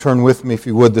Turn with me, if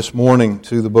you would, this morning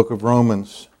to the book of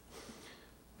Romans.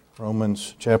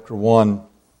 Romans chapter 1.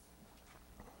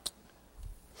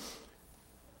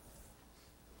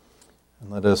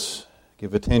 And let us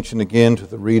give attention again to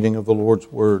the reading of the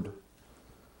Lord's Word.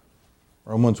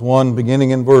 Romans 1,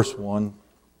 beginning in verse 1.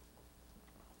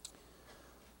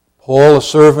 Paul, a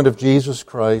servant of Jesus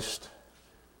Christ,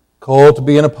 called to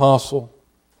be an apostle,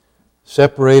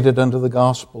 separated unto the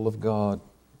gospel of God,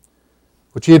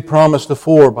 which he had promised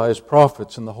afore by his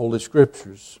prophets in the Holy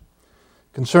Scriptures,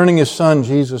 concerning his Son,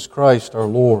 Jesus Christ our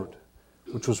Lord,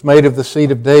 which was made of the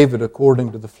seed of David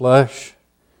according to the flesh,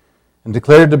 and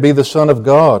declared to be the Son of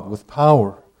God with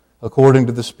power, according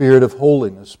to the Spirit of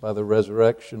holiness by the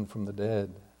resurrection from the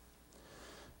dead,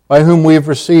 by whom we have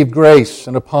received grace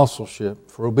and apostleship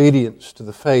for obedience to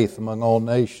the faith among all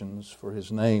nations for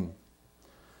his name,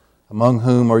 among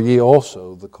whom are ye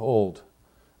also the called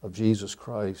of Jesus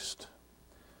Christ.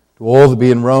 To all that be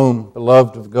in Rome,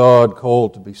 beloved of God,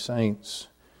 called to be saints,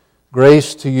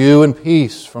 grace to you and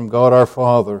peace from God our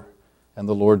Father and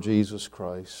the Lord Jesus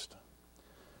Christ.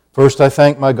 First, I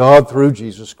thank my God through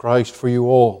Jesus Christ for you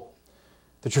all,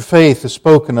 that your faith is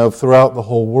spoken of throughout the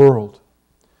whole world.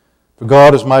 For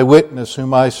God is my witness,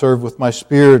 whom I serve with my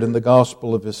spirit in the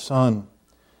gospel of his Son,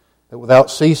 that without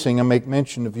ceasing I make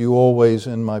mention of you always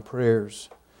in my prayers,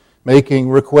 making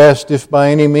request, if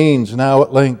by any means now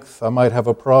at length I might have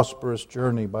a prosperous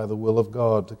journey by the will of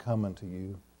God to come unto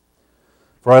you.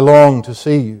 For I long to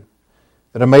see you,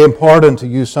 that I may impart unto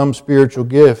you some spiritual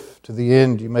gift, to the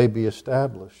end you may be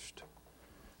established.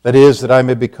 That is, that I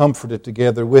may be comforted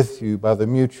together with you by the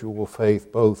mutual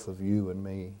faith both of you and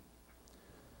me.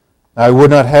 Now I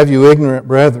would not have you ignorant,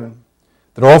 brethren,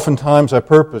 that oftentimes I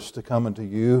purposed to come unto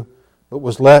you, but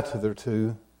was let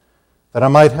hitherto, that I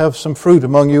might have some fruit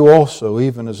among you also,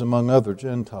 even as among other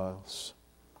Gentiles.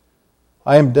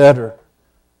 I am debtor,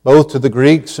 both to the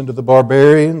Greeks and to the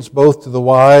barbarians, both to the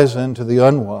wise and to the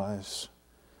unwise.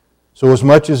 So as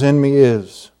much as in me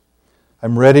is, I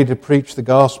am ready to preach the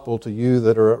gospel to you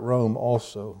that are at Rome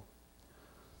also.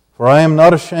 For I am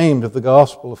not ashamed of the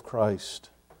gospel of Christ,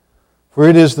 for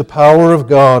it is the power of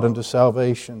God unto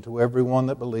salvation to everyone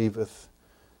that believeth,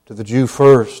 to the Jew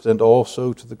first, and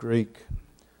also to the Greek.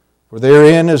 For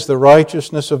therein is the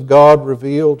righteousness of God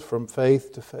revealed from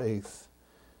faith to faith,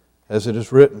 as it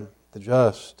is written, the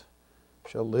just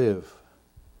shall live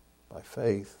by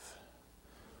faith.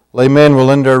 Well, amen. We'll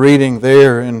end our reading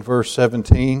there in verse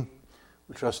 17.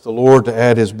 We trust the Lord to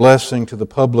add his blessing to the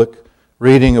public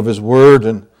reading of his word,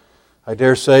 and I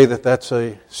dare say that that's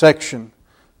a section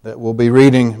that we'll be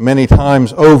reading many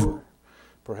times over,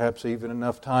 perhaps even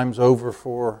enough times over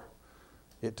for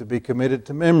it to be committed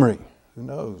to memory. Who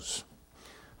knows?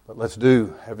 But let's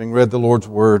do, having read the Lord's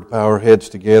Word, bow our heads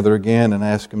together again and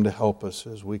ask him to help us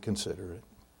as we consider it.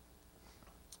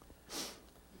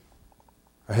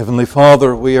 Our Heavenly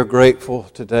Father, we are grateful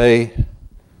today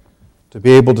to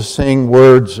be able to sing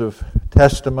words of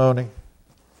testimony,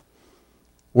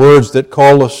 words that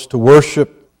call us to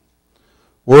worship,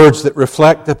 words that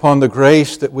reflect upon the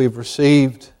grace that we've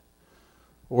received,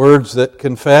 words that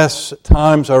confess at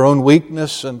times our own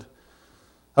weakness, and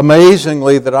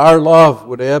amazingly that our love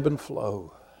would ebb and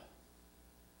flow.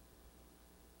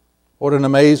 What an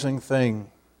amazing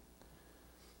thing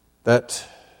that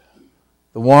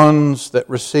the ones that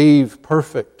receive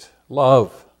perfect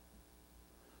love,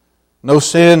 no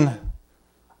sin,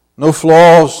 no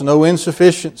flaws, no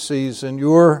insufficiencies in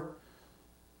your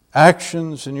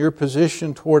actions and your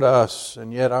position toward us,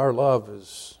 and yet our love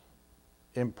is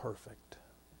imperfect.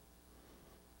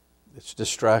 It's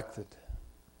distracted.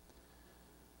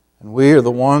 And we are the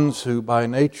ones who by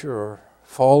nature are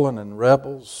fallen and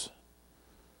rebels,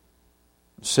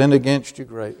 sin against you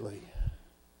greatly.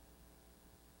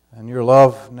 And your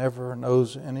love never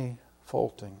knows any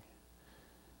faulting,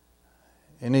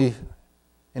 any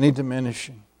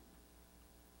diminishing.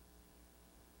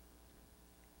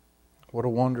 What a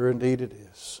wonder indeed it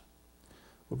is.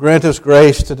 Well, grant us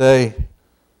grace today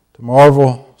to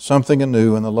marvel something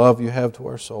anew in the love you have to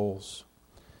our souls.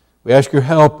 We ask your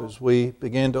help as we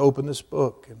begin to open this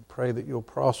book and pray that you'll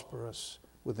prosper us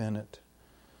within it.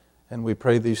 And we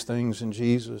pray these things in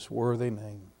Jesus' worthy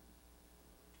name.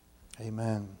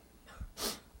 Amen.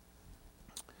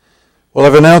 Well,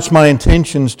 I've announced my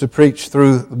intentions to preach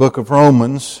through the book of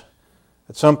Romans.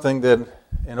 It's something that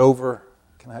in over,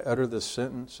 can I utter this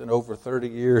sentence, in over 30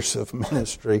 years of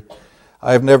ministry,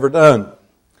 I have never done.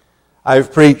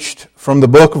 I've preached from the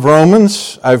book of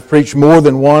Romans. I've preached more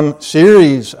than one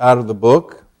series out of the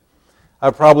book.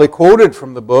 I've probably quoted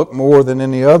from the book more than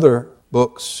any other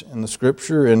books in the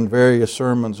Scripture in various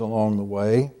sermons along the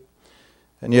way.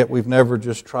 and yet we've never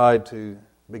just tried to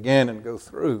begin and go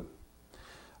through.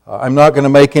 I'm not going to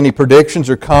make any predictions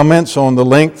or comments on the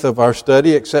length of our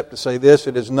study, except to say this: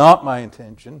 it is not my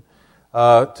intention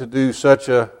to do such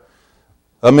a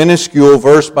minuscule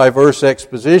verse-by-verse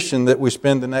exposition that we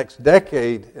spend the next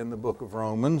decade in the book of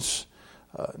Romans.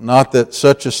 Not that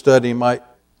such a study might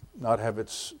not have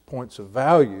its points of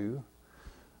value,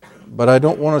 but I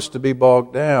don't want us to be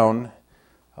bogged down.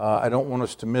 I don't want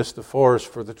us to miss the forest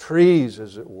for the trees,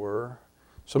 as it were.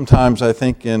 Sometimes I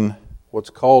think in what's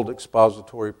called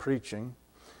expository preaching,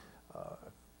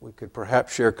 we could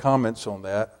perhaps share comments on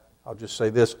that. I'll just say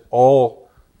this: all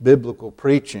biblical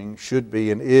preaching should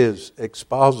be and is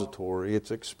expository.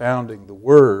 It's expounding the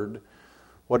Word,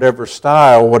 whatever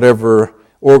style, whatever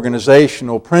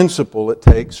organizational principle it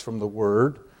takes from the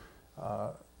Word.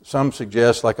 Some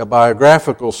suggest like a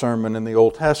biographical sermon in the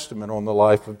Old Testament on the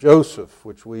life of Joseph,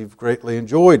 which we've greatly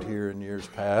enjoyed here in years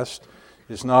past,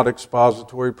 is not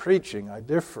expository preaching. I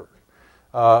differ.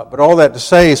 But all that to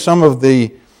say, some of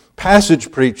the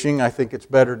passage preaching, I think it's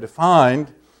better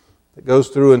defined, that goes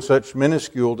through in such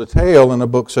minuscule detail in a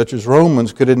book such as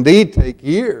Romans, could indeed take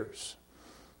years.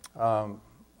 I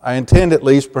intend at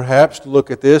least perhaps to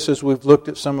look at this as we've looked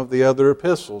at some of the other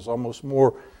epistles, almost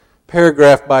more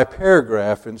paragraph by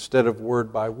paragraph instead of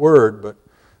word by word, but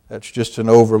that's just an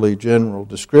overly general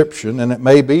description. And it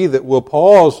may be that we'll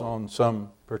pause on some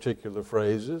particular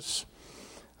phrases.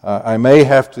 I may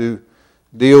have to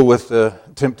deal with the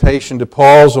temptation to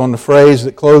pause on the phrase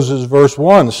that closes verse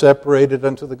 1, separated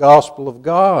unto the gospel of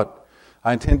God.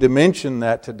 I intend to mention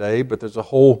that today, but there's a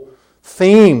whole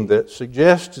theme that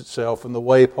suggests itself in the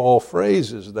way Paul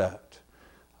phrases that.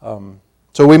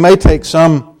 So we may take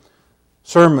some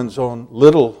sermons on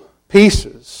little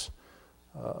pieces,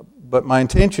 but my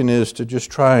intention is to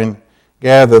just try and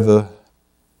gather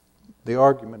the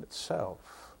argument itself.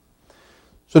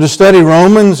 So to study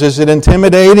Romans, is it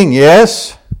intimidating?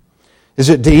 Yes. Is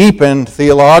it deep and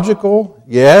theological?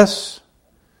 Yes.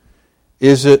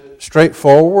 Is it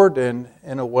straightforward and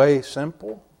in a way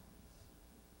simple?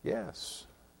 Yes.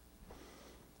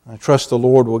 I trust the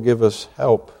Lord will give us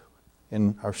help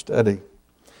in our study.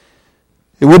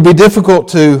 It would be difficult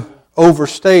to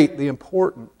overstate the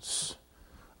importance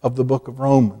of the book of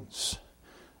Romans.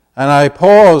 And I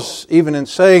pause, even in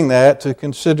saying that, to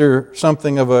consider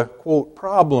something of a, quote,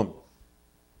 problem.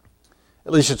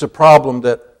 At least it's a problem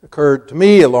that occurred to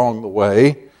me along the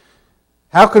way.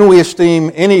 How can we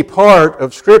esteem any part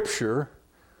of Scripture,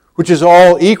 which is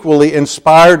all equally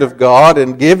inspired of God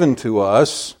and given to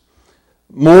us,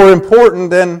 more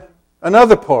important than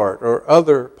another part or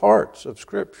other parts of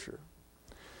Scripture?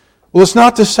 Well, it's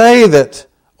not to say that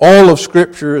all of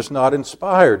Scripture is not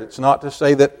inspired. It's not to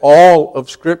say that all of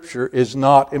Scripture is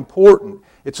not important.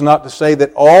 It's not to say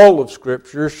that all of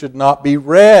Scripture should not be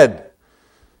read.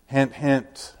 Hint,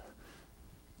 hint.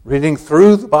 Reading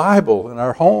through the Bible in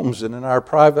our homes and in our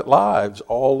private lives,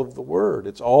 all of the Word.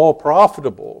 It's all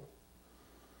profitable.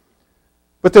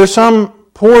 But there's some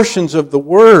portions of the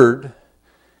Word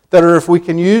that are, if we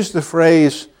can use the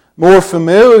phrase, more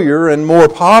familiar and more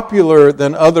popular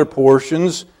than other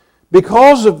portions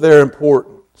because of their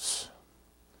importance.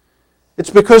 It's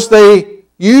because they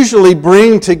usually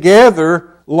bring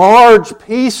together large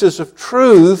pieces of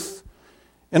truth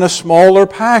in a smaller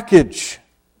package.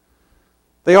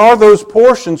 They are those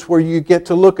portions where you get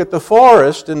to look at the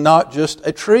forest and not just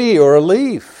a tree or a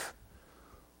leaf.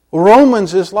 Well,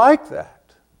 Romans is like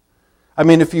that. I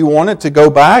mean, if you wanted to go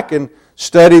back and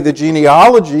study the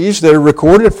genealogies that are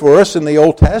recorded for us in the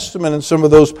Old Testament and some of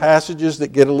those passages that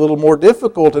get a little more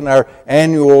difficult in our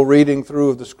annual reading through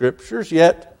of the Scriptures,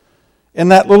 yet in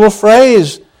that little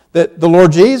phrase that the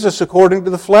Lord Jesus, according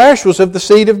to the flesh, was of the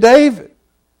seed of David.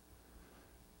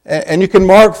 And you can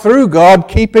mark through God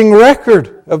keeping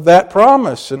record of that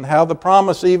promise and how the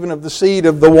promise even of the seed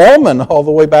of the woman all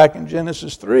the way back in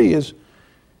Genesis 3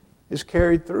 is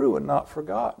carried through and not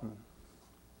forgotten.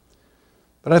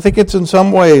 But I think it's in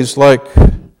some ways like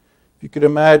you could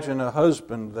imagine a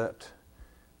husband that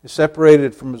is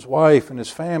separated from his wife and his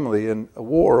family in a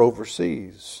war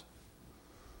overseas.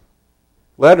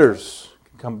 Letters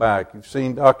can come back. You've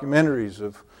seen documentaries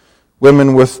of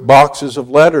women with boxes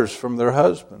of letters from their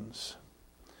husbands.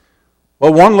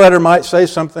 Well, one letter might say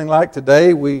something like,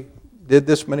 today we did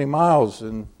this many miles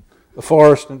in the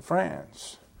forest in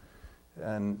France.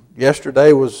 And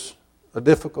yesterday was a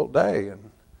difficult day and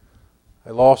I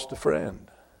lost a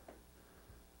friend.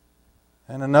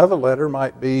 And another letter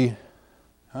might be,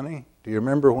 honey, do you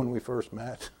remember when we first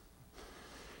met?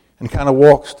 And kind of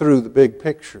walks through the big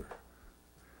picture.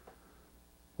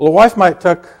 Well, a wife might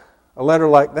tuck a letter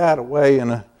like that away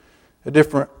in a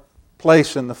different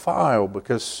place in the file,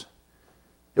 because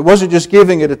it wasn't just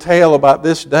giving it a tale about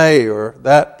this day or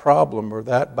that problem or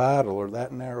that battle or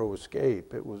that narrow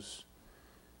escape. It was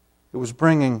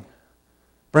bringing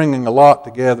a lot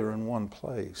together in one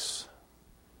place.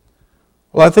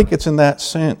 Well, I think it's in that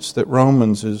sense that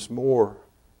Romans is more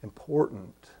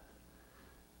important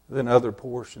than other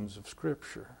portions of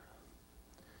Scripture.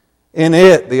 In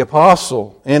it, the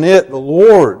apostle, in it, the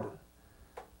Lord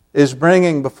is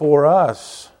bringing before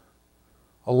us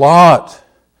a lot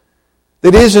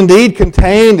that is indeed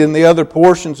contained in the other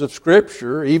portions of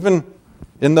Scripture, even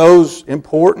in those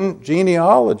important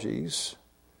genealogies,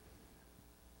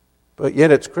 but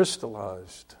yet it's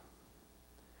crystallized.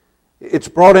 It's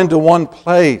brought into one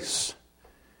place.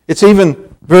 It's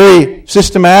even very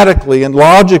systematically and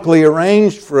logically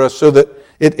arranged for us so that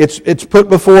it's put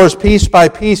before us piece by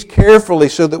piece carefully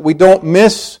so that we don't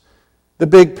miss the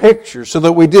big picture, so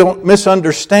that we don't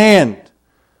misunderstand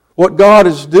what God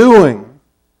is doing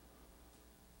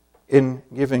in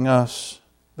giving us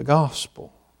the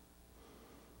gospel.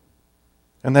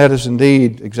 And that is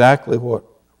indeed exactly what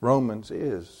Romans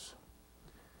is.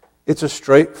 It's a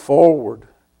straightforward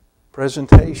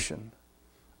presentation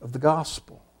of the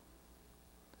gospel.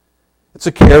 It's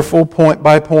a careful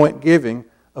point-by-point giving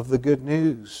of the good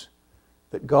news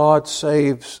that God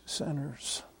saves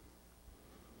sinners.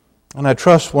 And I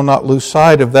trust we'll not lose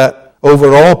sight of that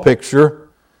overall picture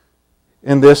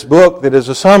in this book that is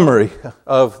a summary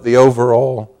of the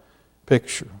overall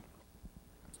picture.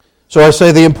 So I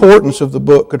say the importance of the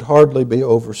book could hardly be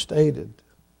overstated.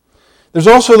 There's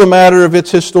also the matter of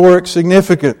its historic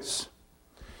significance.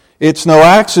 It's no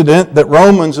accident that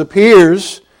Romans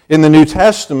appears in the New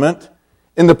Testament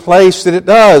in the place that it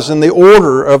does, in the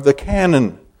order of the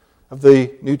canon of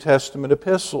the New Testament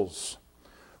epistles.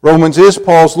 Romans is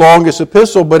Paul's longest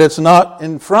epistle, but it's not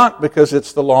in front because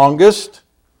it's the longest.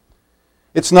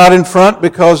 It's not in front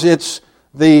because it's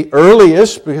the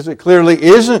earliest, because it clearly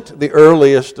isn't the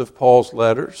earliest of Paul's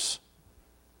letters.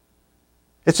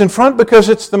 It's in front because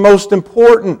it's the most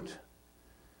important,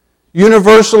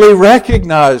 universally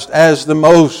recognized as the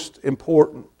most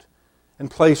important,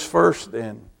 and placed first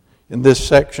then in this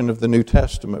section of the New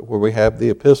Testament where we have the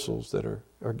epistles that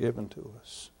are given to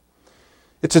us.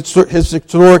 His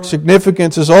historic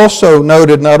significance is also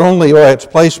noted not only by its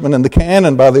placement in the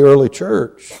canon by the early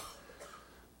church,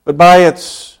 but by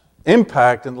its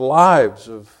impact in the lives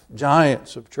of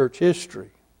giants of church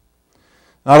history.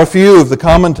 Not a few of the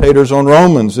commentators on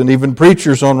Romans and even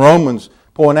preachers on Romans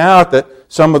point out that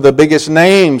some of the biggest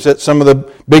names, that some of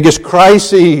the biggest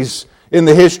crises in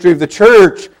the history of the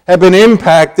church have been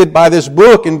impacted by this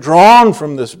book and drawn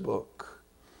from this book.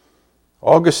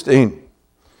 Augustine,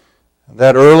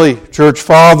 that early church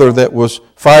father that was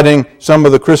fighting some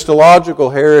of the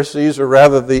Christological heresies, or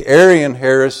rather the Arian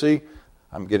heresy,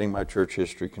 I'm getting my church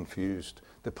history confused,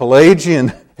 the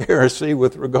Pelagian heresy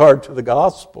with regard to the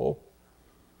gospel.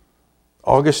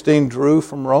 Augustine drew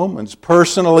from Romans,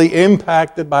 personally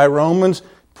impacted by Romans,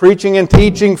 preaching and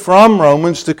teaching from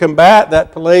Romans to combat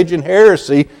that Pelagian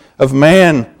heresy of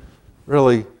man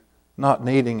really not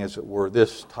needing, as it were,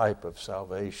 this type of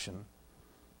salvation.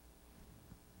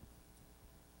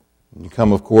 And you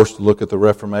come, of course, to look at the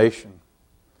Reformation,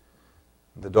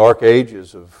 the dark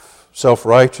ages of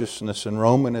self-righteousness and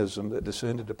Romanism that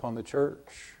descended upon the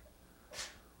church.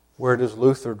 Where does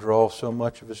Luther draw so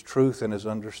much of his truth and his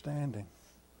understanding?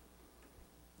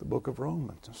 The book of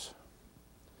Romans.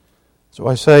 So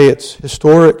I say its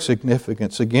historic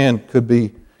significance, again,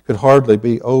 could hardly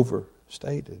be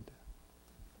overstated.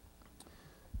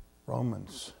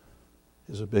 Romans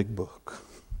is a big book.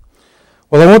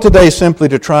 Well, I want today simply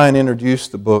to try and introduce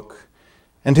the book,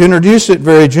 and to introduce it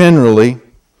very generally.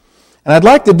 And I'd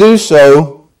like to do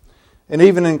so and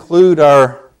even include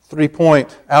our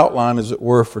 3-point outline, as it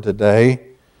were, for today,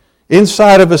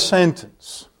 inside of a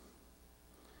sentence.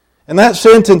 And that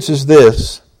sentence is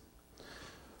this: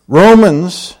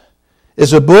 Romans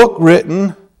is a book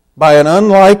written by an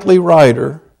unlikely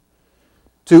writer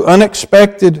to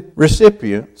unexpected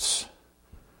recipients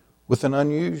with an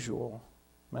unusual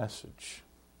message.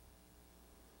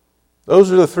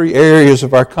 Those are the 3 areas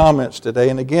of our comments today,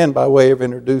 and again, by way of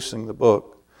introducing the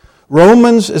book.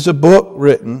 Romans is a book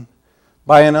written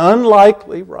by an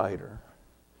unlikely writer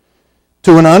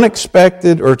to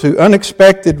unexpected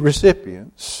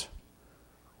recipients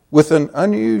with an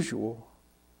unusual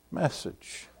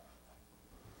message.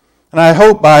 And I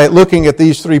hope by looking at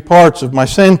these 3 parts of my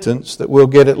sentence that we'll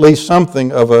get at least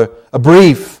something of a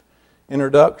brief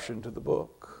introduction to the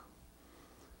book.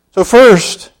 So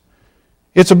first,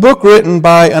 it's a book written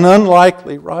by an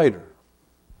unlikely writer.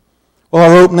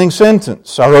 Well, our opening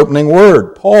sentence, our opening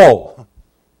word, Paul.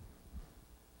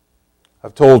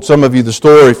 I've told some of you the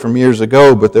story from years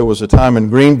ago, but there was a time in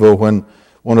Greenville when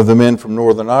one of the men from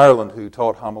Northern Ireland who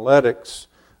taught homiletics,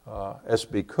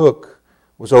 S.B. Cook,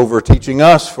 was over teaching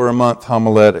us for a month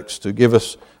homiletics to give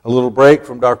us a little break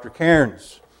from Dr.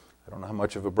 Cairns. I don't know how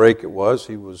much of a break it was.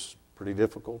 He was pretty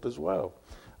difficult as well.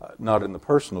 Not in the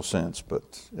personal sense,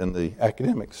 but in the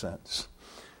academic sense.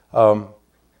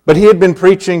 But he had been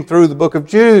preaching through the book of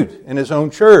Jude in his own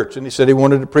church, and he said he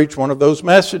wanted to preach one of those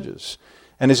messages.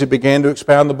 And as he began to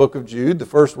expound the book of Jude, the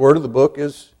first word of the book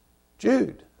is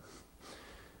Jude.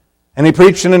 And he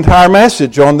preached an entire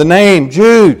message on the name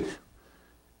Jude.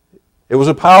 It was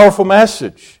a powerful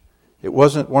message. It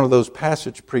wasn't one of those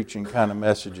passage preaching kind of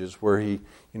messages where he,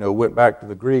 went back to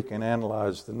the Greek and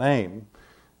analyzed the name.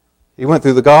 He went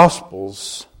through the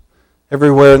Gospels,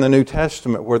 everywhere in the New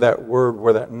Testament where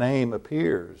that name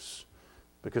appears,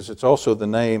 because it's also the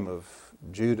name of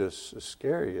Judas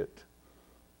Iscariot,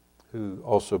 who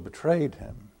also betrayed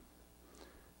him.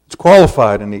 It's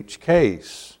qualified in each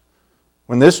case.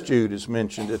 When this Jude is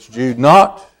mentioned, it's Jude,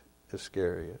 not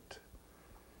Iscariot.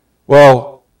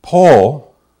 Well,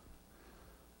 Paul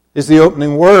is the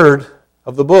opening word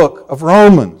of the book of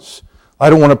Romans. I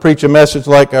don't want to preach a message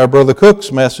like our brother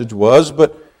Cook's message was,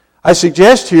 but I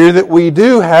suggest here that we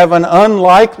do have an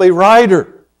unlikely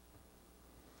writer.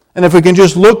 And if we can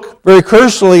just look very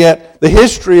cursorily at the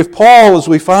history of Paul as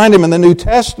we find him in the New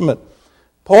Testament,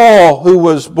 Paul, who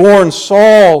was born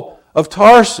Saul of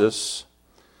Tarsus,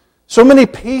 so many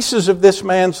pieces of this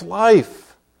man's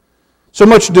life, so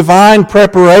much divine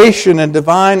preparation and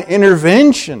divine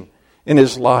intervention in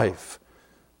his life.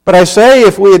 But I say,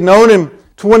 if we had known him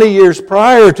 20 years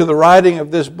prior to the writing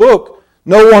of this book,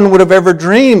 no one would have ever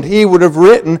dreamed he would have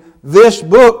written this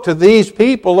book to these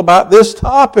people about this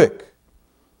topic.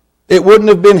 It wouldn't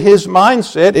have been his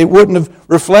mindset. It wouldn't have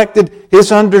reflected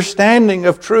his understanding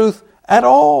of truth at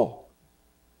all.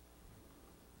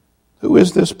 Who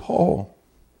is this Paul?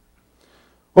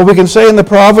 Well, we can say in the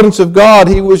providence of God,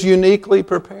 he was uniquely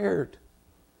prepared.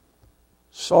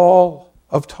 Saul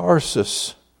of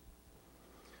Tarsus.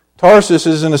 Tarsus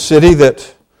isn't a city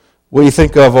that we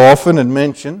think of often and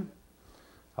mention.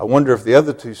 I wonder if the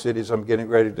other two cities I'm getting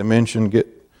ready to mention get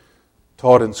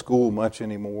taught in school much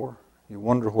anymore. You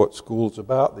wonder what school's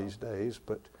about these days.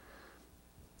 But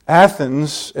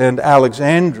Athens and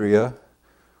Alexandria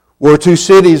were two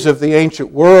cities of the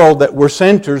ancient world that were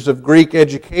centers of Greek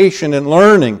education and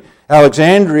learning.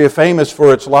 Alexandria, famous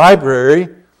for its library,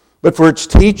 but for its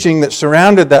teaching that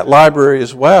surrounded that library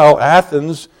as well.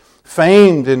 Athens,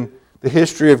 famed in the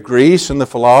history of Greece and the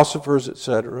philosophers,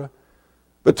 etc.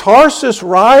 But Tarsus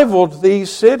rivaled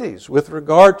these cities with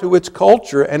regard to its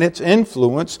culture and its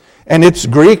influence and its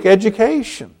Greek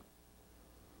education.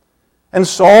 And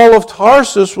Saul of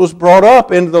Tarsus was brought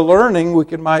up into the learning,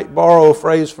 might borrow a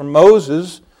phrase from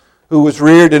Moses, who was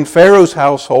reared in Pharaoh's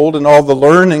household and all the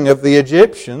learning of the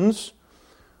Egyptians.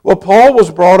 Well, Paul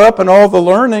was brought up in all the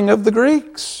learning of the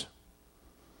Greeks.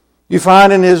 You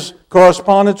find in his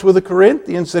correspondence with the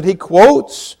Corinthians that he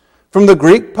quotes from the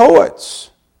Greek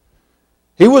poets.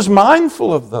 He was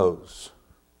mindful of those.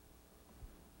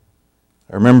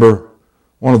 I remember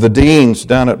one of the deans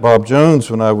down at Bob Jones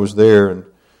when I was there, and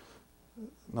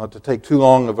not to take too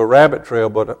long of a rabbit trail,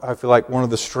 but I feel like one of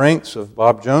the strengths of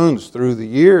Bob Jones through the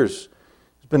years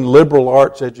has been liberal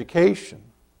arts education.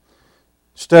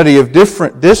 Study of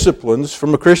different disciplines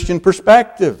from a Christian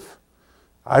perspective.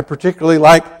 I particularly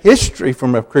like history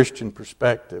from a Christian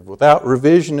perspective, without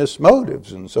revisionist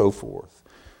motives and so forth.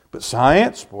 But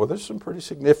science, there's some pretty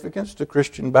significance to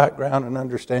Christian background and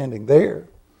understanding there.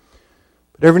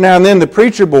 But every now and then the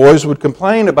preacher boys would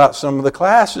complain about some of the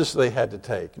classes they had to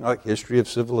take, like history of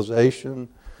civilization,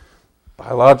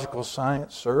 biological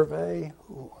science survey,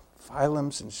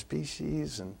 phylums and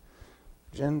species, and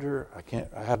gender.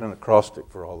 I had an acrostic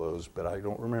for all those, but I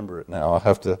don't remember it now. I'll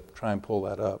have to try and pull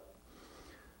that up.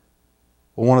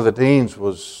 Well, one of the deans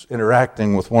was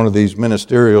interacting with one of these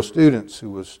ministerial students who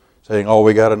was saying, all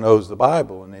we got to know is the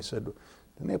Bible. And they said,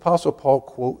 didn't the Apostle Paul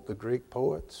quote the Greek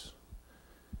poets?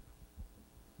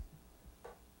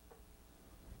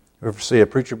 You ever see a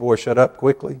preacher boy shut up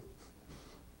quickly?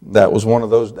 That was one of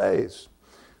those days.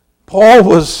 Paul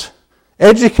was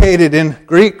educated in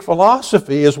Greek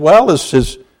philosophy as well as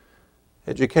his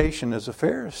education as a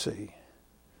Pharisee.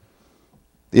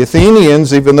 The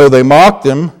Athenians, even though they mocked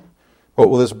him, what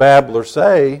will this babbler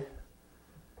say?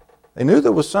 They knew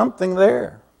there was something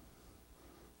there.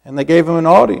 And they gave him an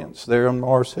audience there on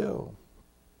Mars Hill.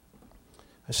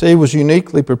 I say he was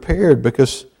uniquely prepared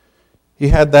because he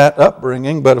had that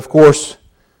upbringing, but of course,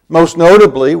 most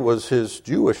notably was his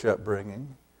Jewish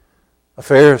upbringing, a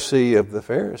Pharisee of the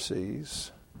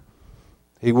Pharisees.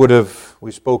 He would have,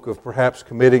 we spoke of perhaps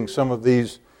committing some of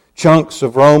these chunks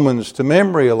of Romans to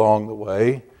memory along the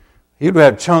way. He would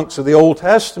have had chunks of the Old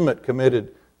Testament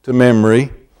committed to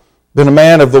memory. Been a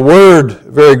man of the Word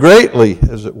very greatly,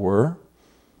 as it were.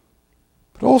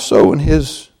 But also in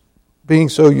his being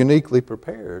so uniquely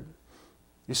prepared.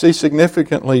 You see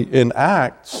significantly in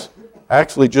Acts,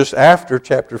 actually just after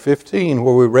chapter 15,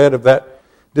 where we read of that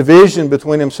division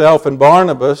between himself and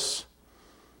Barnabas.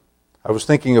 I was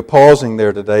thinking of pausing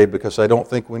there today because I don't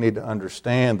think we need to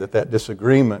understand that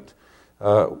disagreement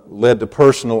led to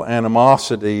personal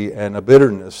animosity and a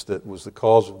bitterness that was the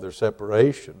cause of their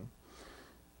separation.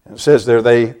 And it says there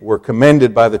they were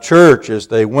commended by the church as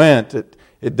they went.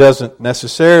 It doesn't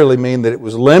necessarily mean that it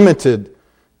was limited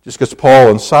just because Paul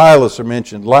and Silas are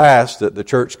mentioned last, that the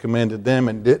church commended them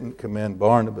and didn't commend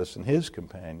Barnabas and his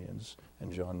companions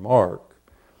and John Mark.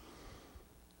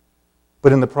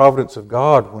 But in the providence of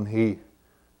God, when He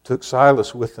took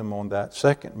Silas with them on that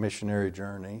second missionary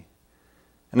journey,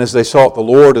 and as they sought the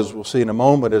Lord, as we'll see in a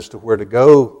moment, as to where to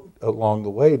go along the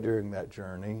way during that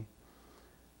journey,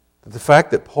 the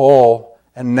fact that Paul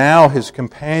and now his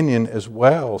companion as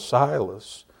well,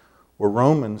 Silas, were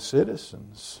Roman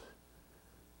citizens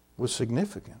was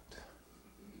significant.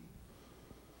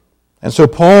 And so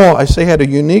Paul, I say, had a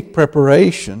unique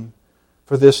preparation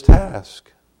for this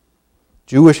task.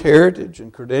 Jewish heritage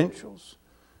and credentials,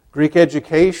 Greek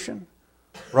education,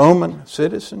 Roman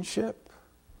citizenship.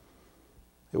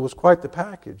 It was quite the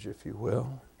package, if you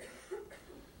will.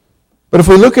 But if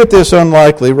we look at this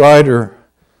unlikely writer,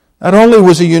 not only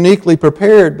was he uniquely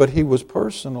prepared, but he was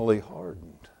personally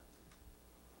hardened.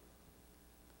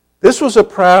 This was a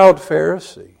proud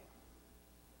Pharisee.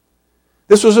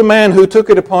 This was a man who took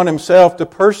it upon himself to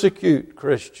persecute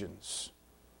Christians,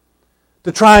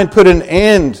 to try and put an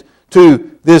end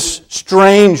to this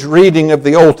strange reading of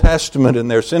the Old Testament in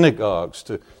their synagogues,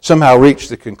 to somehow reach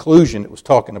the conclusion it was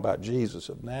talking about Jesus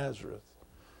of Nazareth,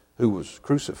 who was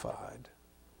crucified.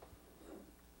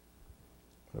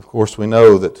 Of course, we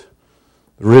know that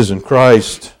the risen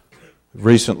Christ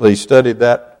recently studied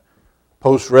that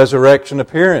post-resurrection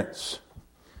appearance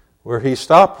where he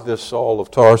stopped this Saul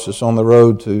of Tarsus on the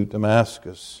road to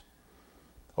Damascus,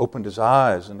 opened his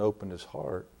eyes and opened his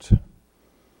heart.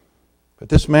 But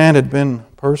this man had been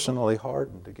personally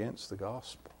hardened against the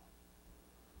gospel.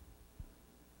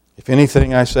 If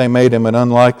anything, I say, made him an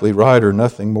unlikely writer,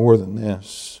 nothing more than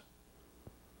this.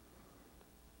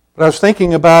 But I was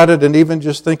thinking about it, and even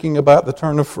just thinking about the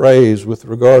turn of phrase with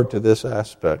regard to this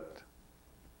aspect.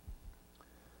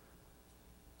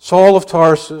 Saul of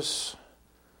Tarsus,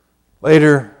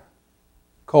 later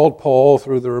called Paul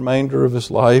through the remainder of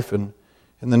his life and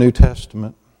in the New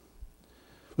Testament,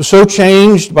 was so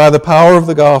changed by the power of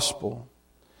the gospel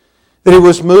that he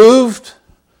was moved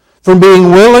from being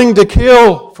willing to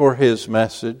kill for his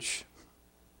message,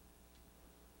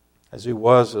 as he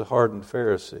was a hardened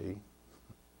Pharisee,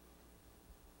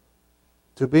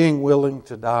 to being willing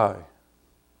to die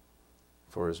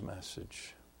for his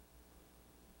message,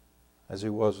 as he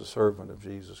was a servant of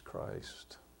Jesus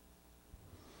Christ.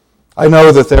 I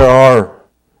know that there are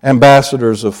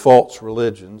ambassadors of false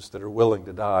religions that are willing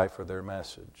to die for their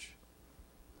message.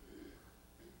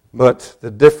 But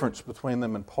the difference between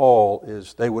them and Paul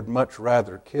is they would much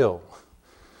rather kill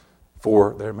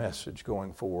for their message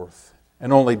going forth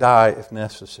and only die if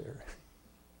necessary.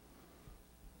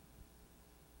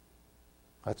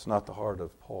 That's not the heart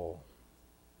of Paul.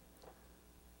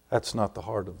 That's not the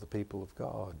heart of the people of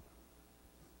God.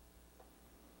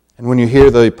 And when you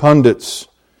hear the pundits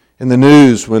in the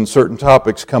news, when certain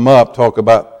topics come up, talk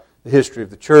about the history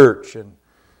of the church and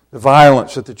the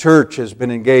violence that the church has been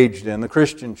engaged in, the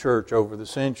Christian church over the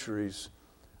centuries,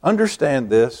 understand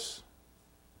this.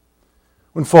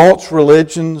 When false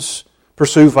religions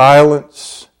pursue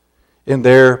violence in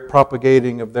their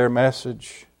propagating of their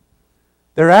message,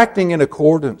 they're acting in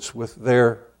accordance with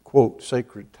their, quote,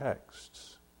 sacred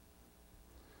texts.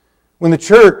 When the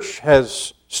church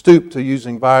has stooped to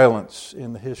using violence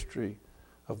in the history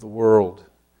of the world,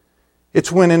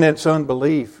 it's when in its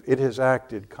unbelief it has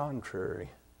acted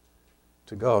contrary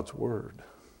to God's Word.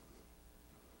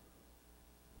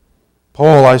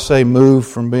 Paul, I say, moved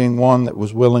from being one that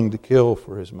was willing to kill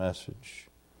for his message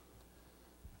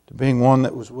to being one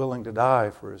that was willing to die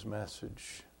for his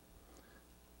message.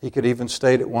 He could even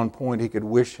state at one point he could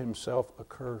wish himself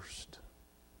accursed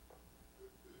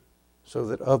so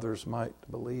that others might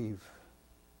believe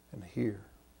and hear.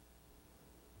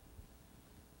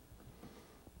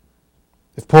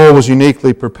 If Paul was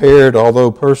uniquely prepared,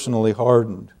 although personally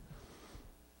hardened,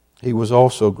 he was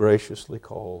also graciously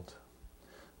called.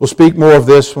 We'll speak more of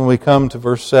this when we come to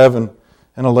verse 7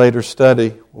 in a later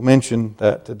study. We'll mention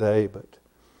that today. But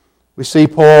we see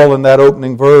Paul in that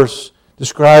opening verse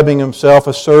describing himself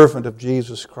a servant of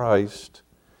Jesus Christ,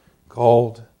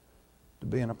 called to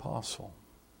be an apostle.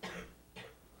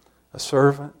 A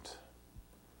servant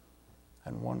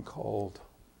and one called.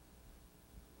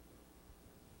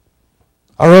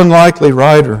 Our unlikely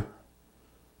writer,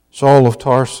 Saul of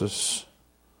Tarsus,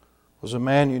 was a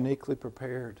man uniquely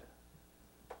prepared.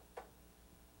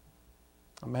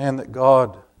 A man that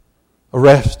God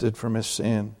arrested from his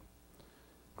sin,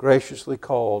 graciously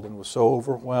called, and was so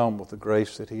overwhelmed with the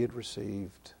grace that he had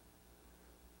received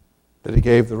that he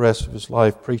gave the rest of his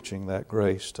life preaching that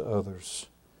grace to others.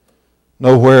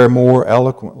 Nowhere more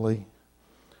eloquently,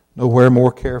 nowhere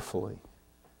more carefully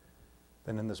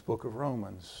than in this book of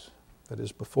Romans that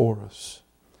is before us.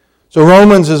 So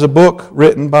Romans is a book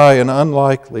written by an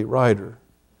unlikely writer.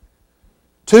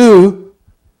 2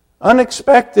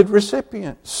 unexpected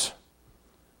recipients.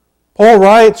 Paul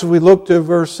writes, we look to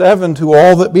verse 7, to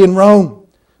all that be in Rome,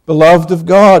 beloved of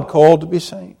God, called to be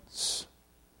saints.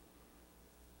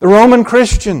 The Roman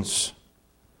Christians,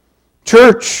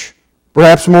 church,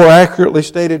 perhaps more accurately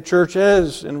stated,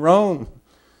 churches in Rome.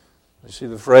 You see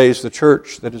the phrase, the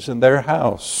church that is in their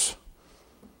house.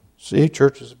 See,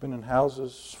 churches have been in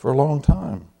houses for a long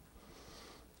time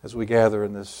as we gather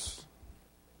in this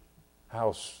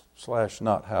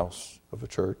house/not house of a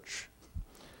church.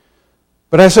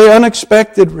 But I say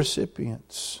unexpected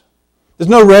recipients. There's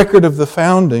no record of the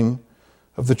founding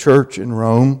of the church in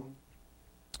Rome,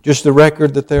 just the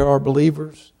record that there are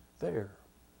believers there.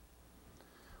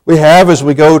 We have, as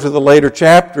we go to the later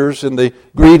chapters in the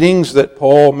greetings that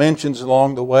Paul mentions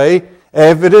along the way,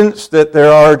 evidence that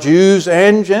there are Jews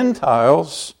and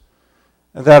Gentiles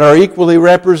that are equally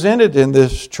represented in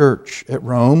this church at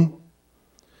Rome.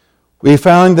 We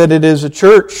found that it is a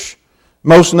church,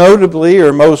 most notably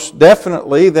or most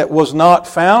definitely, that was not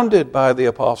founded by the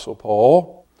Apostle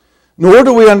Paul, nor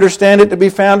do we understand it to be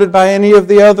founded by any of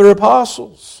the other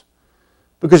apostles.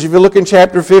 Because if you look in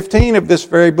chapter 15 of this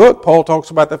very book, Paul talks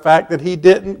about the fact that he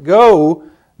didn't go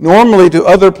normally to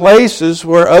other places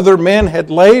where other men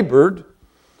had labored.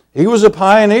 He was a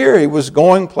pioneer. He was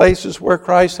going places where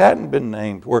Christ hadn't been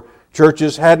named, where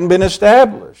churches hadn't been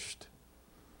established.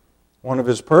 One of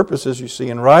his purposes, you see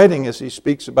in writing, as he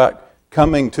speaks about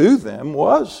coming to them,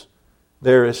 was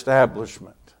their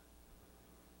establishment.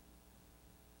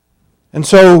 And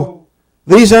so,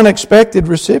 these unexpected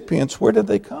recipients, where did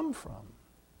they come from?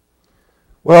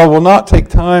 Well, we'll not take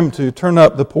time to turn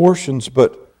up the portions,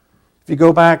 but if you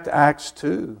go back to Acts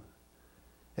 2,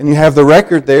 and you have the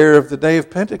record there of the day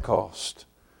of Pentecost,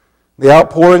 the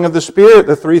outpouring of the Spirit,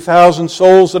 the 3,000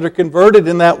 souls that are converted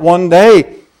in that one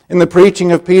day in the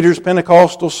preaching of Peter's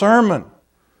Pentecostal sermon.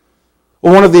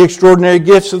 Well, one of the extraordinary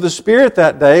gifts of the Spirit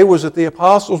that day was that the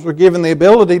apostles were given the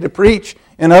ability to preach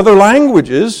in other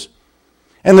languages,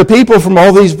 and the people from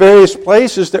all these various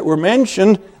places that were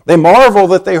mentioned, they marvel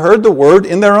that they heard the word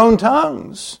in their own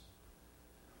tongues.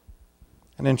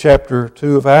 And in chapter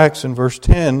 2 of Acts, in verse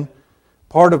 10,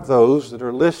 part of those that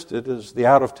are listed as the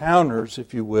out-of-towners,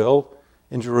 if you will,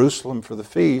 in Jerusalem for the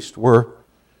feast were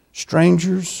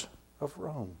strangers of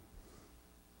Rome.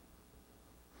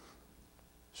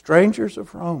 Strangers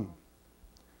of Rome.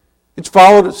 It's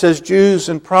followed, it says, Jews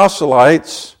and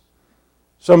proselytes.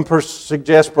 Some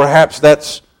suggest perhaps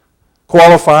that's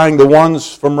qualifying the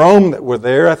ones from Rome that were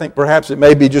there. I think perhaps it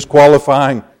may be just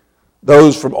qualifying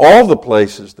those from all the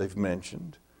places they've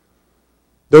mentioned.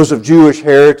 Those of Jewish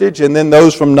heritage, and then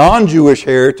those from non-Jewish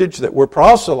heritage that were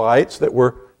proselytes that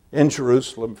were in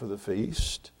Jerusalem for the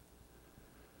feast.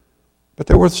 But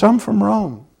there were some from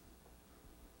Rome.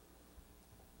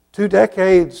 2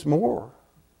 decades more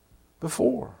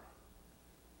before,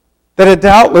 that had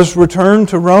doubtless returned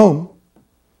to Rome,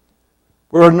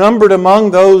 were numbered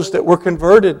among those that were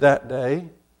converted that day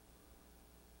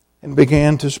and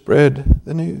began to spread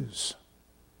the news.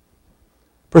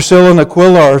 Priscilla and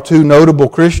Aquila are 2 notable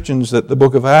Christians that the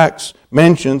book of Acts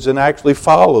mentions and actually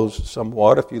follows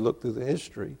somewhat if you look through the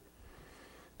history.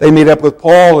 They meet up with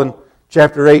Paul in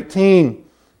chapter 18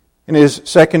 in his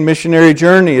second missionary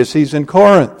journey as he's in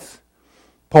Corinth.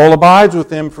 Paul abides with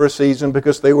them for a season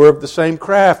because they were of the same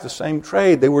craft, the same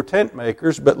trade. They were tent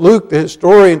makers. But Luke, the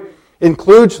historian,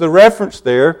 includes the reference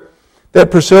there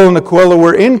that Priscilla and Aquila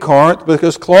were in Corinth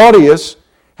because Claudius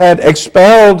had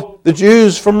expelled the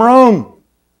Jews from Rome.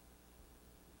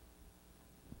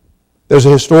 There's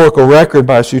a historical record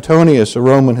by Suetonius, a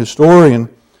Roman historian,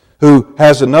 who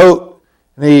has a note,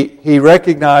 and he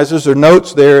recognizes or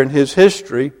notes there in his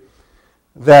history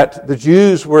that the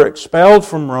Jews were expelled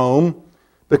from Rome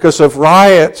because of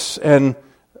riots and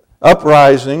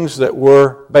uprisings that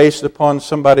were based upon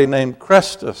somebody named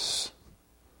Chrestus.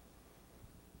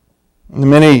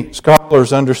 Many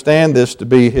scholars understand this to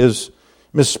be his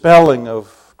misspelling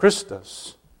of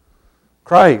Christus,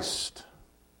 Christ.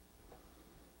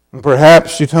 And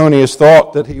perhaps Suetonius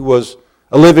thought that he was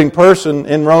a living person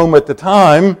in Rome at the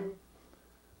time,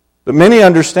 but many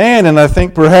understand, and I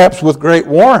think perhaps with great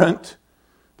warrant,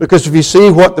 because if you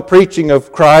see what the preaching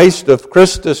of Christ, of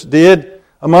Christus, did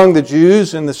among the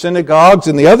Jews in the synagogues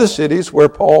in the other cities where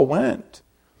Paul went.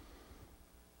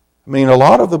 I mean, a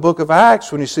lot of the book of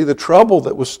Acts, when you see the trouble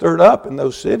that was stirred up in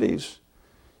those cities,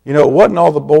 you know, it wasn't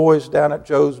all the boys down at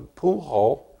Joe's pool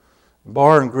hall,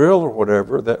 bar and grill or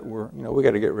whatever that were, you know, we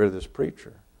got to get rid of this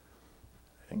preacher.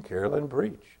 They didn't care, let him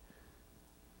preach.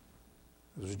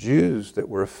 It was Jews that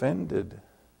were offended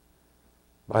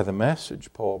by the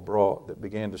message Paul brought that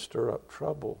began to stir up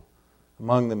trouble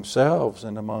among themselves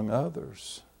and among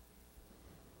others.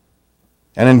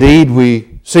 And indeed,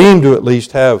 we seem to at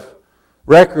least have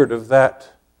record of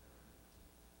that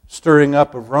stirring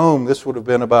up of Rome. This would have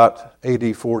been about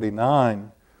AD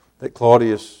 49 that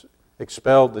Claudius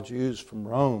expelled the Jews from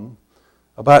Rome,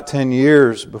 about 10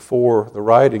 years before the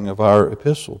writing of our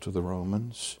epistle to the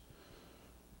Romans.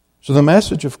 So the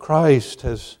message of Christ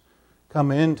has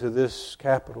come into this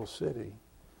capital city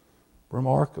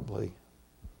remarkably,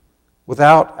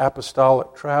 without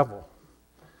apostolic travel,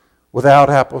 without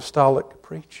apostolic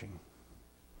preaching.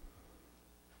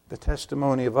 The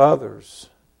testimony of others.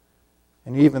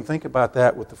 And you even think about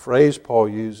that with the phrase Paul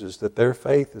uses, that their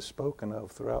faith is spoken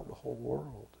of throughout the whole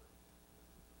world.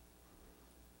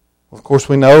 Well, of course,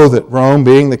 we know that Rome,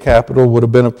 being the capital, would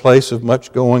have been a place of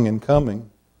much going and coming.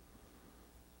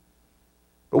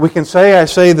 But we can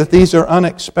say that these are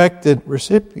unexpected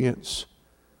recipients.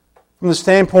 From the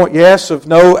standpoint, yes, of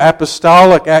no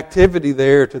apostolic activity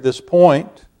there to this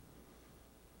point,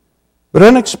 but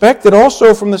unexpected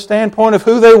also from the standpoint of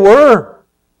who they were.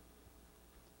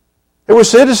 They were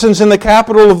citizens in the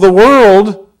capital of the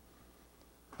world,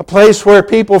 a place where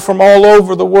people from all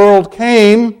over the world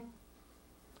came,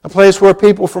 a place where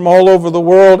people from all over the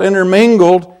world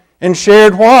intermingled and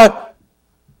shared what?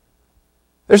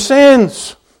 Their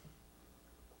sins.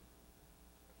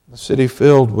 A city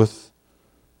filled with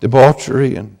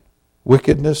debauchery and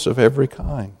wickedness of every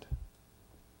kind.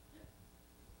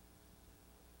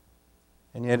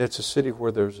 And yet it's a city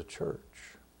where there's a church.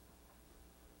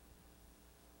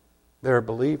 There are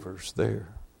believers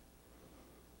there.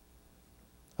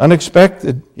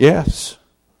 Unexpected, yes.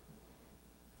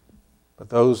 But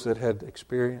those that had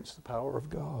experienced the power of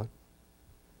God.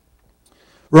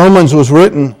 Romans was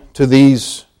written to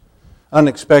these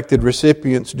unexpected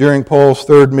recipients during Paul's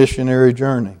third missionary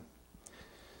journey.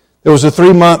 There was a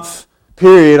 3-month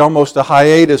period, almost a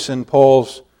hiatus in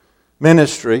Paul's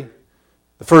ministry.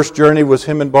 The first journey was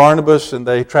him and Barnabas, and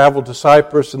they traveled to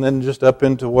Cyprus and then just up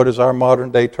into what is our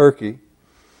modern-day Turkey.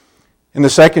 In the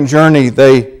second journey,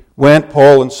 they went,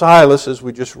 Paul and Silas, as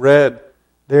we just read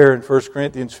there in 1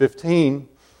 Corinthians 15.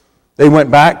 They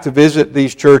went back to visit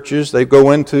these churches. They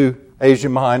go into Asia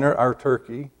Minor, our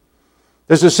Turkey.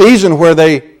 There's a season where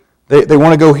they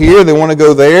want to go here, they want to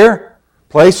go there,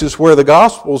 places where the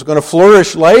gospel is going to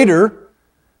flourish later,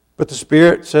 but the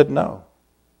Spirit said no,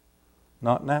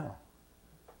 not now.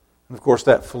 And of course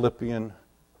that Philippian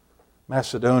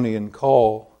Macedonian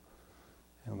call,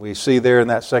 and we see there in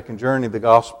that second journey the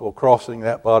gospel crossing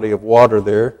that body of water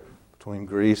there between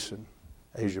Greece and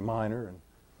Asia Minor, and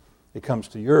it comes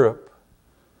to Europe.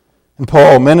 And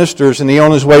Paul ministers, and he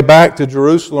on his way back to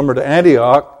Jerusalem or to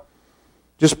Antioch,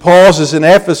 just pauses in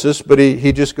Ephesus, but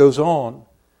he just goes on.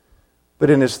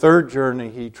 But in his third journey,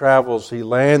 he travels, he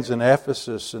lands in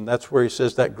Ephesus, and that's where he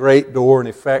says that great door and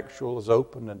effectual is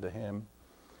opened unto him.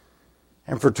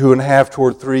 And for 2.5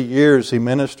 toward 3 years, he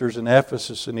ministers in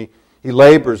Ephesus, and he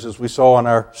labors, as we saw in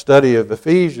our study of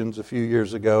Ephesians a few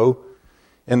years ago,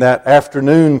 in that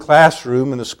afternoon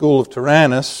classroom in the school of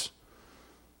Tyrannus.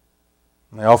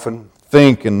 And I often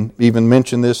think and even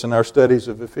mention this in our studies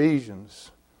of Ephesians.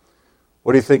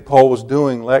 What do you think Paul was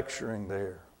doing lecturing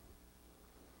there?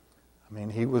 I mean,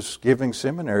 he was giving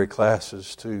seminary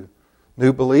classes to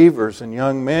new believers and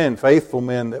young men, faithful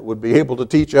men that would be able to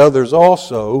teach others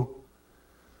also.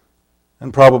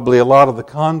 And probably a lot of the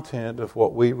content of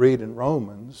what we read in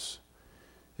Romans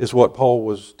is what Paul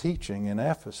was teaching in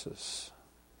Ephesus.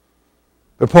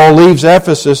 But Paul leaves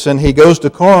Ephesus and he goes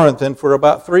to Corinth, and for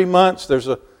about 3 months there's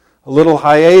a little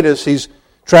hiatus. He's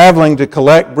traveling to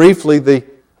collect briefly the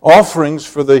offerings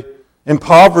for the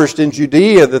impoverished in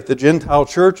Judea that the Gentile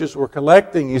churches were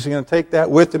collecting. He's going to take that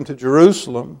with him to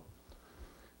Jerusalem.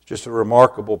 It's just a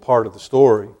remarkable part of the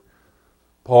story.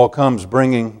 Paul comes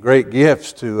bringing great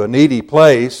gifts to a needy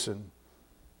place, and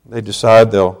they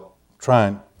decide they'll try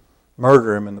and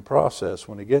murder him in the process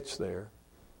when he gets there.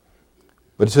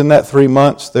 But it's in that 3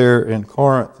 months there in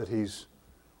Corinth that he's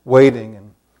waiting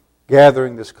and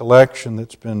gathering this collection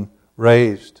that's been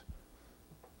raised,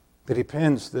 that he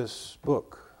pens this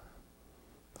book,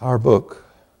 our book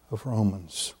of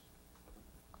Romans.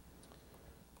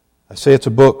 I say it's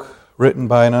a book written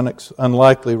by an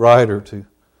unlikely writer to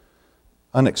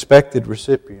unexpected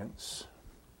recipients,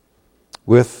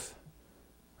 with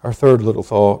our third little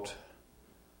thought,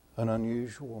 an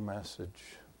unusual message.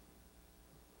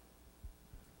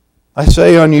 I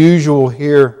say unusual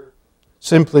here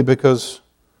simply because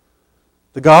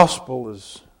the gospel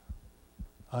is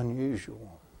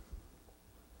unusual.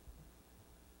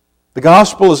 The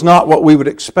gospel is not what we would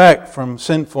expect from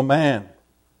sinful man.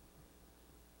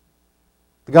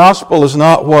 The gospel is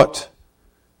not what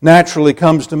naturally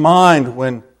comes to mind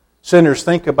when sinners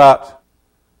think about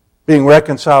being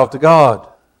reconciled to God.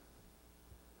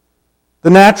 The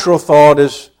natural thought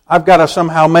is, I've got to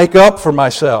somehow make up for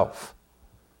myself.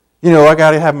 I've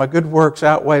got to have my good works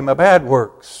outweigh my bad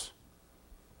works.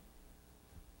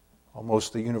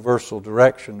 Almost the universal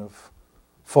direction of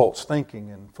false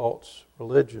thinking and false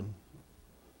religion.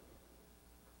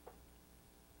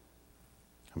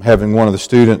 I'm having one of the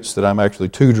students that I'm actually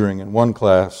tutoring in one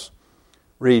class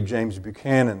read James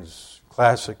Buchanan's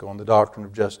classic on the doctrine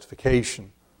of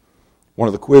justification. One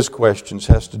of the quiz questions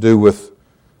has to do with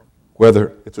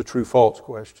whether it's a true-false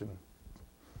question.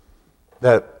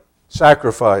 That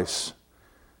sacrifice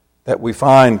that we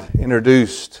find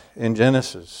introduced in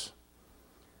Genesis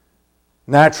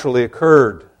naturally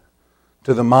occurred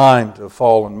to the mind of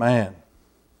fallen man.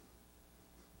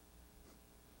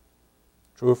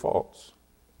 True or false?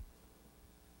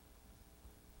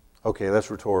 Okay, that's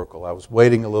rhetorical. I was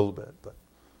waiting a little bit, but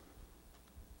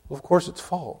well, of course it's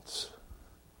false.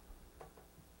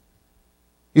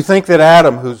 You think that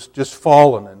Adam, who's just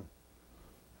fallen and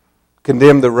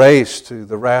condemned the race to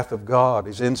the wrath of God,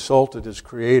 he's insulted his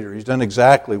Creator. He's done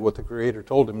exactly what the Creator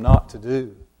told him not to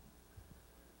do.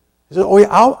 He said, yeah,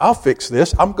 I'll fix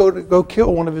this. I'm going to go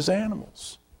kill one of his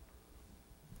animals.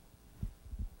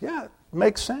 Yeah, it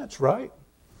makes sense, right?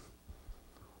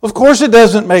 Of course it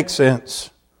doesn't make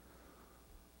sense.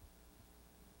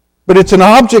 But it's an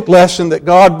object lesson that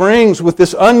God brings with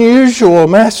this unusual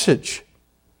message.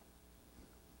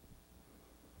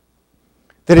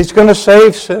 That He's going to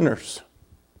save sinners.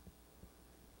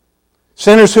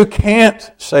 Sinners who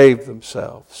can't save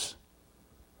themselves.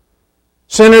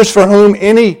 Sinners for whom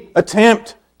any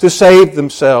attempt to save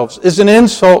themselves is an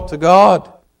insult to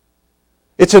God.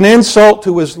 It's an insult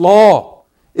to His law.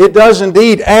 It does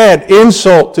indeed add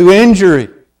insult to injury.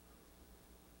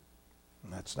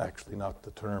 And that's actually not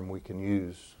the term we can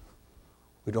use.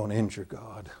 We don't injure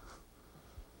God.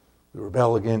 We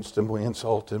rebel against Him, we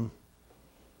insult Him.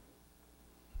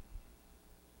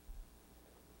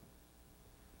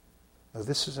 Now,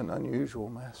 this is an unusual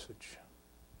message.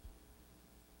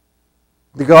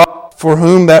 The God for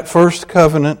whom that first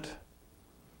covenant,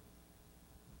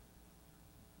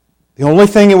 the only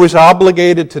thing it was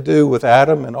obligated to do with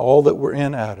Adam and all that were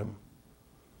in Adam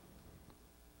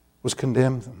was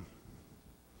condemn them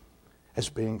as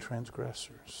being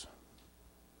transgressors.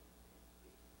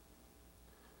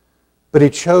 But He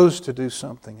chose to do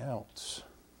something else.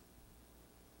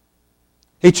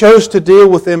 He chose to deal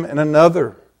with them in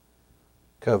another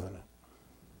covenant,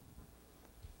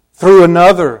 through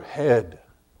another head.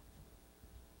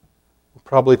 We'll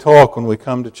probably talk when we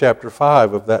come to chapter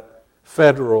 5 of that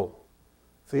federal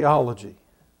theology,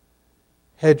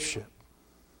 headship.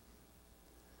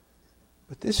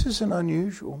 But this is an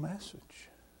unusual message.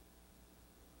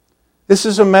 This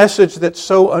is a message that's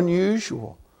so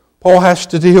unusual. Paul has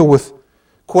to deal with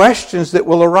questions that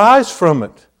will arise from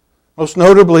it. Most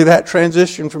notably that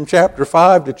transition from chapter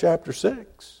 5 to chapter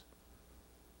 6.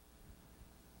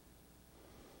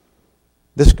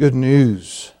 This good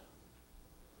news.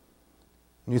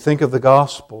 When you think of the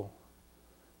gospel,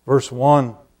 verse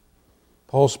 1,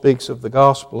 Paul speaks of the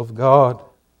gospel of God.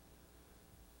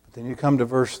 But then you come to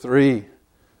verse 3,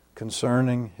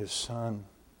 concerning His Son.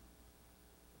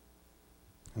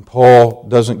 And Paul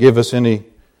doesn't give us any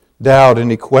doubt,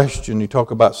 any question. You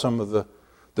talk about some of the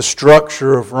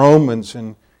structure of Romans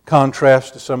in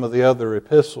contrast to some of the other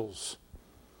epistles.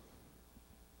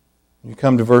 You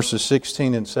come to verses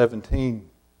 16 and 17.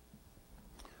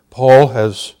 Paul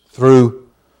has, through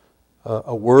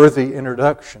a worthy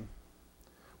introduction,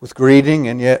 with greeting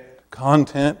and yet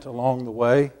content along the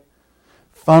way,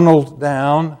 funneled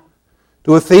down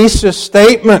to a thesis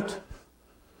statement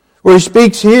Where he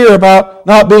speaks here about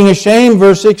not being ashamed,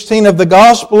 verse 16, of the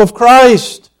gospel of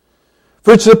Christ.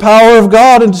 For it's the power of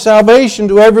God unto salvation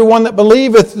to everyone that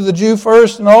believeth, to the Jew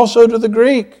first and also to the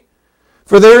Greek.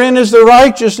 For therein is the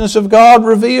righteousness of God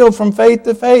revealed from faith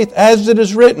to faith, as it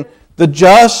is written, the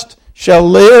just shall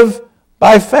live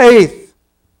by faith.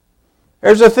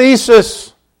 There's a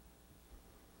thesis.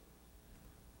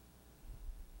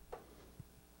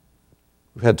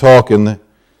 We've had talk in the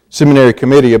seminary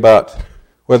committee about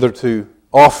whether to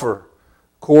offer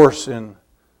a course in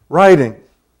writing.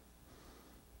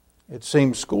 It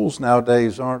seems schools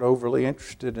nowadays aren't overly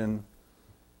interested in,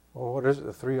 what is it,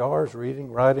 the 3 R's,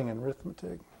 reading, writing, and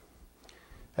arithmetic.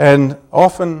 And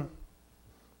often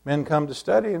men come to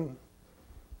study and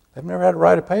they've never had to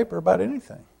write a paper about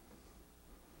anything.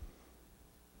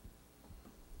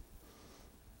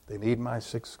 They need my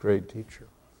 6th grade teacher.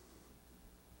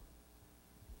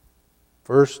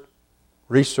 First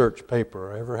research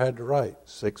paper I ever had to write,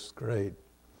 6th grade.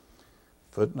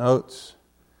 Footnotes,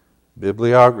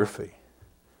 bibliography,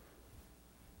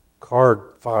 card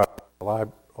file.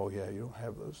 Oh yeah, you don't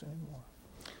have those anymore.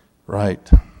 Right.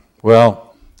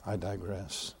 Well, I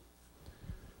digress.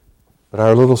 But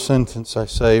our little sentence, I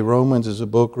say, Romans is a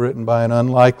book written by an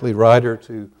unlikely writer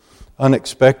to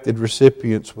unexpected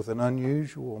recipients with an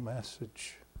unusual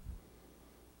message.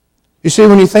 You see,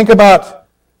 when you think about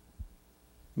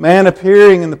man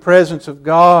appearing in the presence of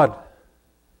God,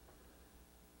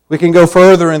 we can go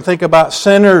further and think about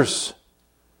sinners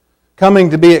coming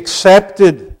to be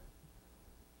accepted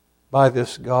by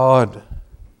this God.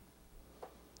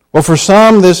 Well, for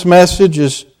some, this message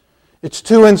it's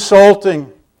too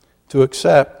insulting to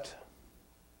accept.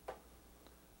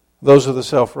 Those are the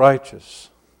self-righteous.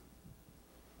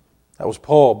 That was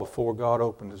Paul before God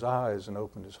opened his eyes and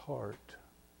opened his heart.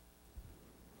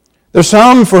 There's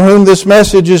some for whom this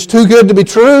message is too good to be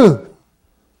true.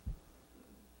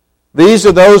 These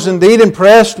are those indeed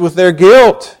impressed with their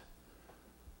guilt,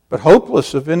 but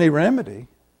hopeless of any remedy.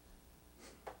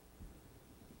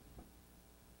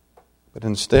 But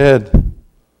instead,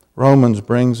 Romans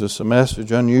brings us a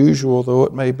message, unusual though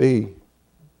it may be,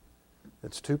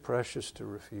 that's too precious to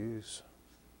refuse.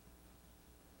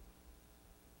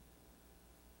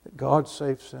 That God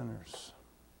saves sinners.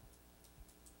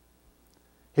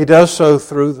 He does so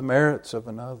through the merits of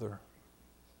another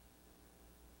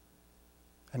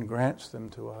and grants them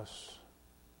to us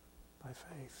by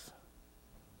faith.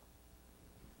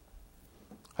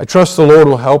 I trust the Lord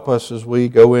will help us as we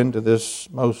go into this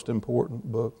most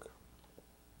important book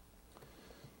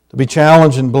to be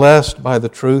challenged and blessed by the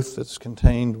truth that's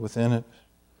contained within it.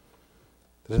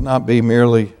 That it not be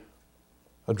merely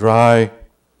a dry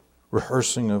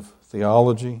rehearsing of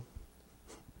theology,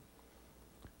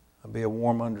 but be a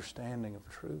warm understanding of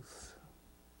truth.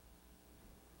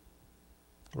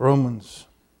 Romans,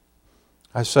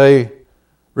 I say,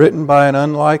 written by an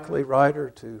unlikely writer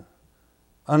to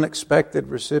unexpected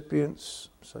recipients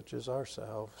such as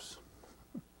ourselves,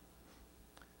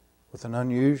 with an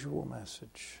unusual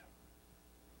message,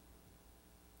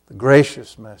 the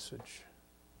gracious message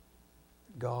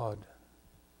that God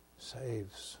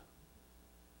saves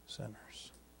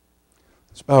sinners.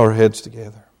 Let's bow our heads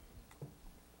together.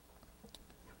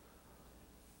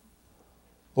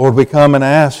 Lord, we come and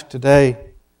ask today,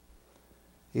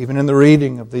 even in the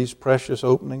reading of these precious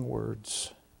opening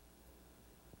words,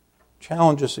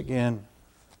 challenge us again.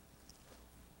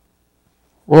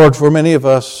 Lord, for many of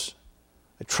us,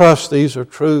 I trust these are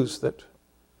truths that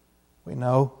we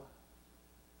know.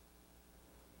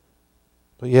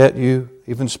 But yet you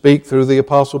even speak through the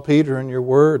Apostle Peter in your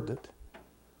word that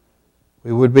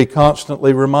we would be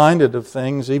constantly reminded of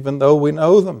things even though we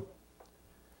know them,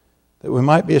 that we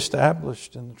might be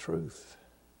established in the truth.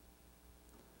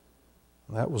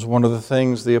 And that was one of the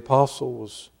things the apostle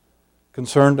was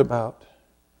concerned about.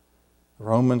 The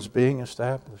Romans being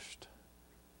established,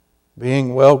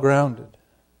 being well grounded.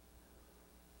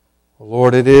 Well,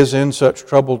 Lord, it is in such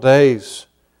troubled days,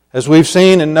 as we've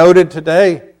seen and noted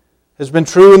today, has been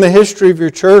true in the history of your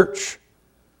church,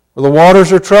 where the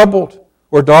waters are troubled,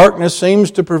 where darkness seems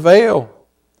to prevail,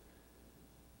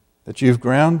 that you've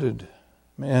grounded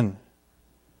men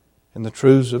in the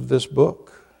truths of this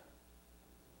book,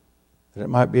 that it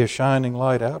might be a shining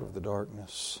light out of the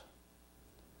darkness.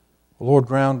 Lord,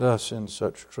 ground us in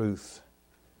such truth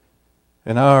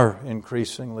in our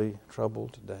increasingly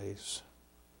troubled days.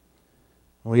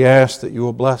 We ask that you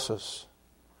will bless us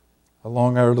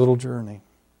along our little journey.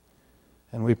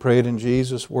 And we pray it in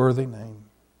Jesus' worthy name.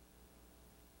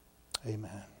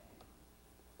 Amen.